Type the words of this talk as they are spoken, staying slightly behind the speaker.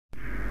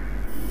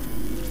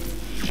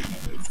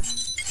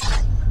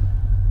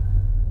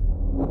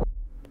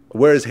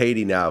Where is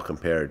Haiti now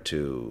compared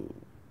to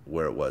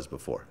where it was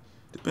before?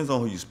 Depends on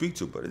who you speak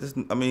to, but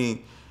I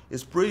mean,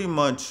 it's pretty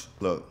much,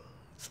 look,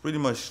 it's pretty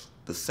much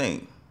the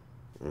same,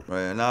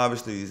 right? And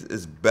obviously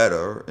it's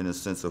better in the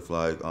sense of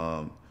like,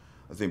 I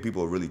think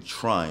people are really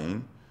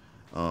trying.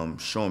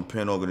 Sean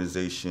Penn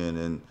organization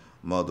and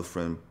my other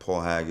friend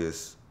Paul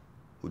Haggis,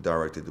 who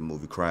directed the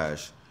movie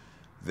Crash,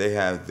 they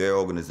have their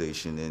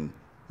organization, and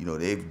you know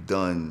they've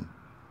done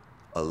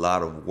a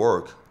lot of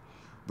work.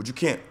 But you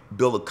can't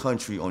build a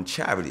country on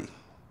charity.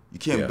 You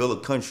can't build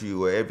a country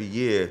where every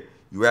year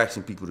you're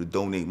asking people to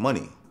donate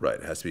money. Right,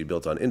 it has to be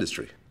built on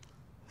industry.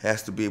 It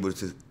has to be able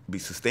to be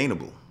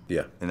sustainable.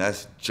 Yeah. And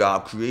that's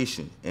job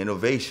creation,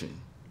 innovation,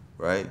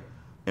 right?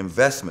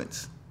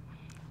 Investments.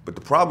 But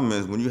the problem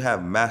is when you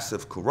have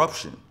massive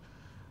corruption,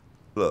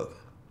 look,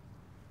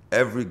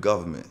 every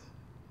government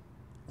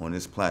on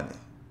this planet,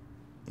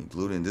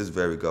 including this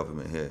very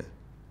government here,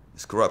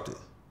 is corrupted.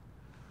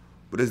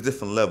 But there's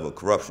different level of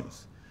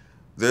corruptions.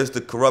 There's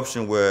the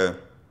corruption where,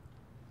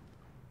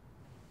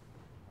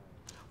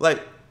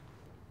 like,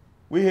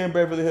 we're here in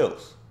Beverly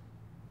Hills.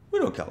 We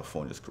know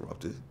California's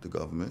corrupted, the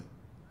government,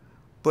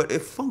 but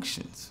it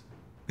functions.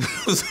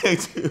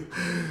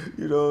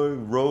 You know,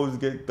 roads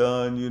get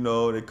done, you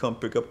know, they come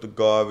pick up the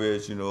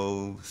garbage, you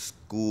know,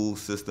 school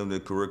system, the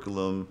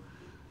curriculum,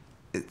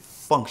 it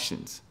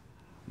functions.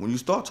 When you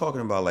start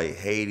talking about like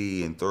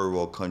Haiti and third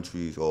world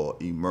countries or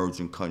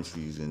emerging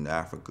countries in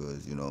Africa,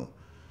 you know,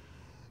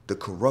 the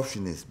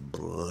corruption is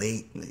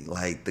blatantly,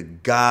 like the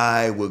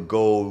guy would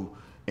go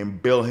and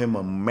build him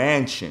a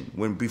mansion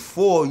when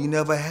before you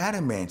never had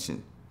a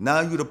mansion.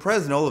 Now you're the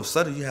president, all of a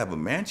sudden you have a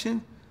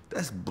mansion?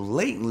 That's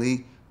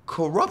blatantly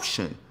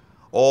corruption.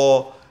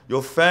 Or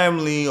your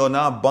family are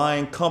not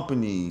buying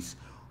companies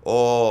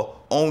or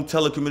own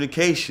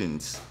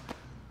telecommunications.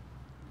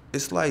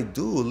 It's like,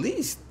 dude, at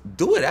least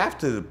do it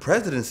after the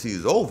presidency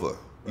is over,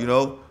 you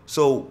know?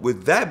 So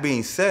with that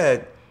being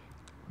said,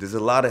 there's a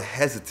lot of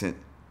hesitant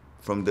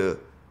from the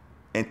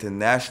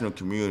international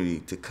community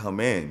to come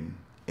in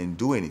and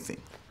do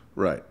anything.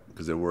 Right,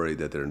 because they're worried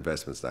that their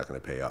investment's not going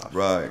to pay off.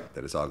 Right.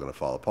 That it's all going to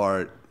fall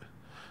apart.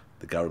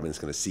 The government's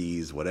going to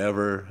seize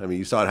whatever. I mean,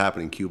 you saw it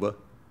happen in Cuba.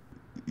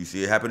 You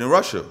see it happen in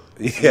Russia.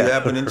 You see Yeah. it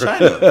happen in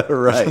China.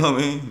 Right. You know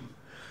what I mean?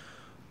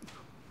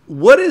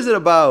 What is it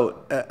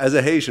about, as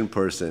a Haitian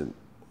person,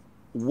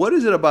 what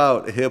is it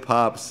about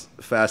hip-hop's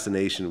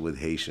fascination with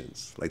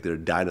Haitians? Like they're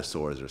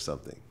dinosaurs or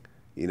something,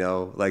 you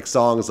know? Like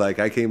songs like,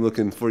 I came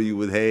looking for you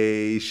with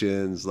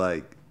Haitians,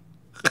 like...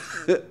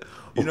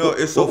 You know,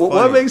 it's so What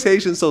funny. makes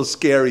Haitians so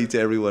scary to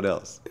everyone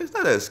else? It's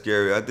not that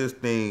scary. I just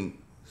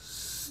think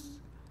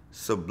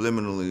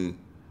subliminally,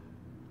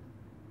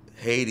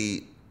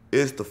 Haiti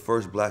is the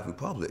first black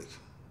republic.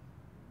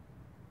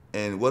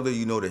 And whether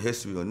you know the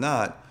history or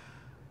not,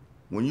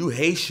 when you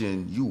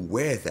Haitian, you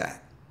wear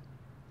that.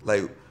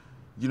 Like,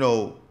 you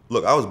know,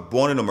 look, I was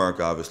born in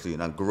America, obviously,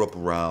 and I grew up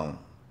around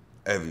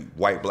every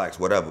white, blacks,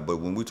 whatever. But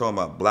when we're talking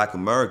about black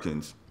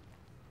Americans,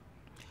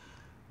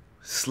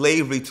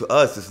 slavery to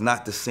us is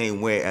not the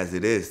same way as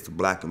it is to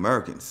black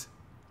Americans,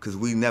 because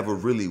we never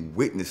really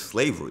witnessed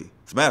slavery.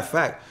 As a matter of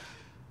fact,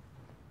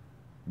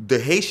 the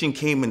Haitian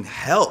came and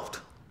helped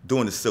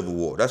during the Civil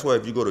War. That's why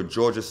if you go to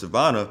Georgia,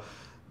 Savannah,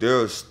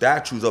 there are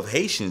statues of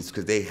Haitians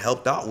because they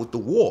helped out with the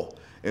war.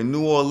 In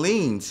New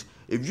Orleans,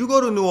 if you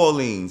go to New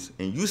Orleans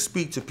and you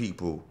speak to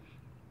people,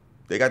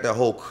 they got that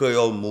whole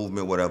Creole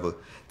movement, whatever.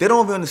 They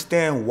don't even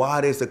understand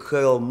why there's a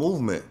Creole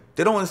movement.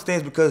 They don't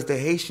understand it's because the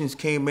Haitians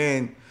came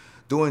in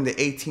during the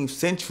 18th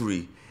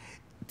century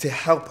to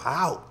help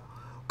out.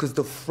 Because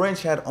the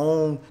French had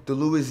owned the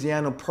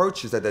Louisiana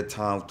Purchase at that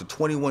time, the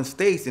 21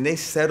 states, and they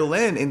settled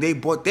in and they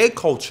brought their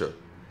culture.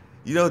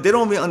 You know, they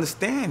don't even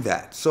understand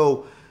that.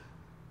 So,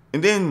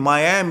 and then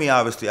Miami,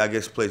 obviously, I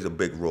guess plays a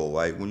big role,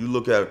 right? When you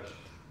look at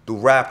the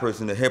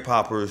rappers and the hip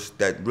hoppers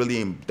that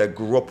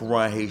grew up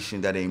around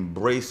Haitian, that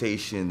embrace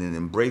Haitian and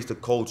embrace the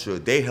culture,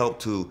 they help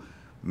to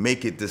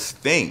make it this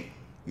thing.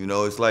 You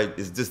know, it's like,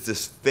 it's just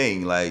this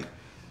thing, like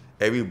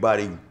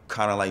everybody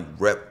kind of like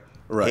rep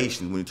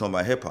Haitians when you're talking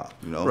about hip hop,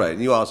 you know? Right,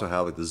 and you also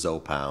have like the Zoe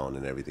Pound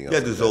and everything else. Yeah,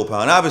 the Zoe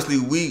Pound. Obviously,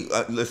 we,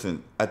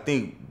 listen, I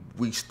think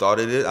we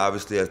started it,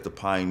 obviously, as the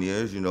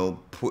pioneers, you know,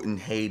 putting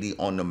Haiti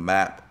on the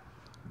map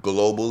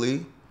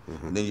globally.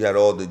 And then you had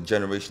all the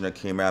generation that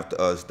came after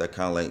us that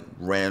kind of like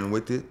ran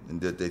with it and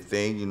did their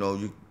thing. You know,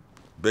 you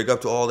big up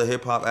to all the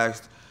hip hop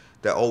acts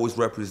that always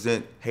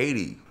represent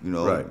Haiti, you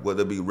know,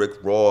 whether it be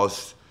Rick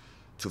Ross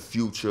to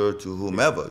Future to whomever.